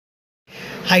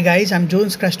Hi guys, I'm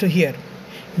Jones Crasto here.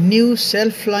 New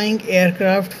self-flying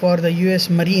aircraft for the US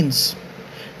Marines.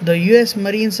 The US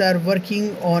Marines are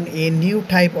working on a new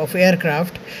type of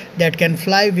aircraft that can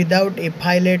fly without a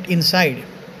pilot inside.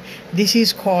 This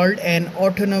is called an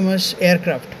autonomous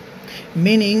aircraft,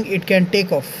 meaning it can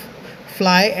take off,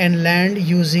 fly and land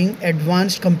using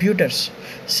advanced computers,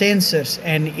 sensors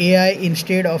and AI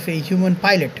instead of a human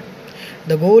pilot.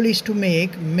 The goal is to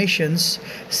make missions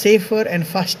safer and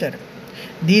faster.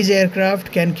 These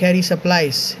aircraft can carry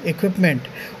supplies, equipment,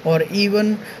 or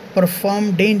even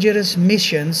perform dangerous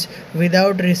missions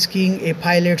without risking a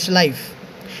pilot's life.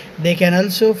 They can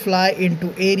also fly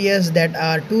into areas that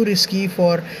are too risky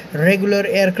for regular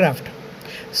aircraft,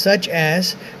 such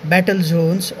as battle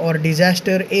zones or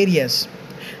disaster areas.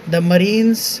 The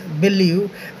Marines believe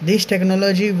this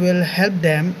technology will help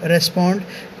them respond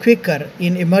quicker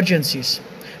in emergencies,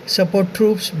 support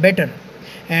troops better,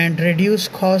 and reduce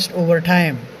cost over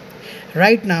time.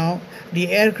 Right now,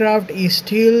 the aircraft is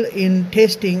still in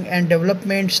testing and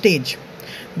development stage,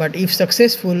 but if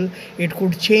successful, it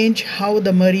could change how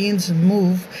the Marines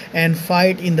move and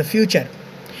fight in the future.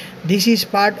 This is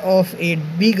part of a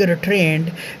bigger trend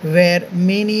where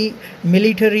many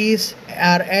militaries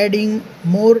are adding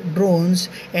more drones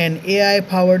and AI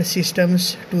powered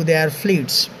systems to their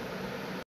fleets.